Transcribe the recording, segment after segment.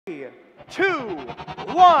3, 2, 1,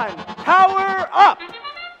 power up!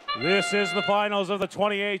 This is the finals of the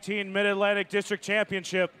 2018 Mid-Atlantic District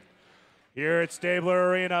Championship here at Stabler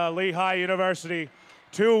Arena, Lehigh University.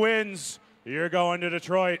 2 wins, you're going to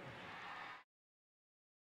Detroit.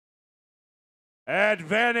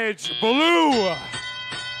 Advantage blue.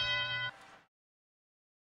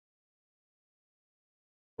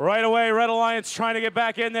 Right away, Red Alliance trying to get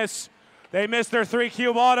back in this. They missed their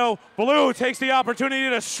 3-cube auto. Blue takes the opportunity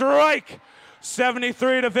to strike.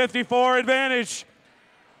 73-54 advantage.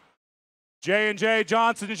 J&J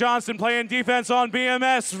Johnson playing defense on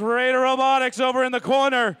BMS. Raider Robotics over in the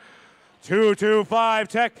corner. 225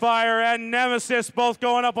 Techfire and Nemesis both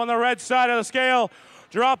going up on the red side of the scale.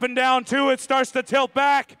 Dropping down 2, it starts to tilt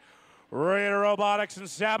back. Raider Robotics and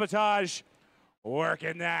Sabotage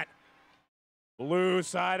working that blue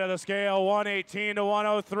side of the scale. 118 to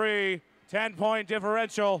 103, 10-point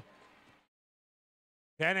differential.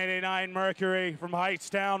 1089 Mercury from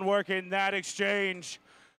Heightstown working that exchange.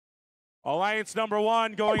 Alliance number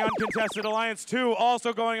 1 going uncontested. Alliance 2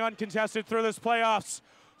 also going uncontested through this playoffs.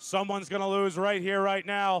 Someone's going to lose right here, right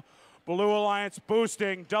now. Blue Alliance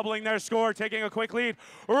boosting, doubling their score, taking a quick lead.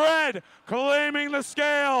 Red claiming the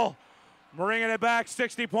scale, bringing it back,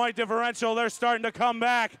 60-point differential. They're starting to come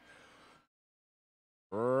back.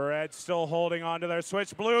 Red still holding on to their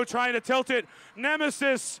switch. Blue trying to tilt it.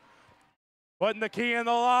 Nemesis putting the key in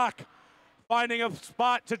the lock, finding a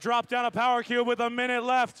spot to drop down a power cube with a minute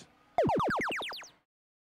left.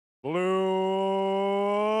 Blue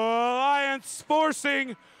Alliance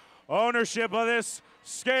forcing ownership of this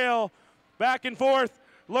scale. Back and forth.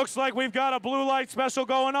 Looks like we've got a blue light special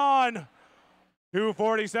going on.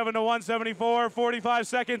 247 to 174, 45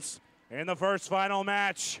 seconds in the first final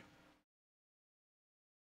match.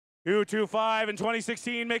 225 in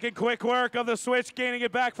 2016 making quick work of the switch, gaining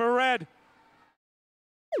it back for Red.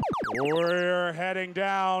 We're heading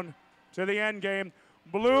down to the end game.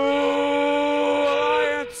 Blue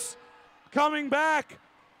Alliance coming back,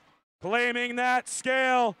 claiming that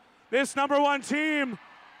scale. This number 1 team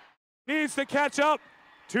needs to catch up.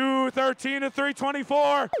 213 to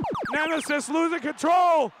 324. Nemesis losing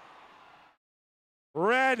control.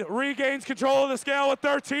 Red regains control of the scale with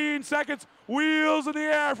 13 seconds. Wheels in the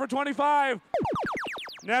air for 25.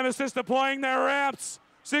 Nemesis deploying their ramps.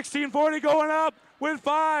 1640 going up with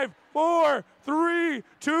 5, 4, 3,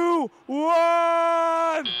 2,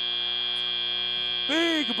 1.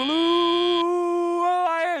 Big Blue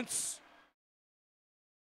Alliance.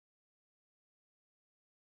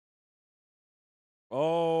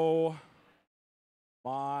 Oh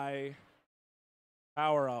my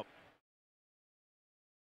power up.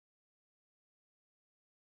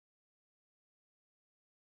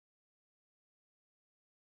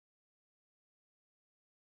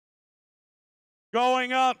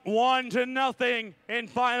 Going up 1-0 in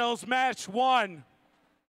finals match 1.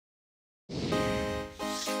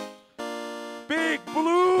 Big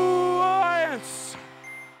Blue Alliance.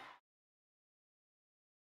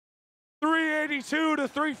 382 to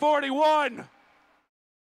 341.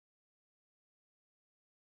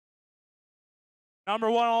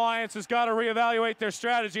 Number 1 Alliance has got to reevaluate their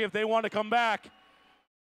strategy if they want to come back.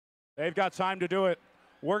 They've got time to do it.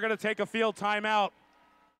 We're going to take a field timeout.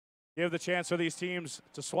 Give the chance for these teams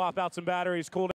to swap out some batteries, cool down.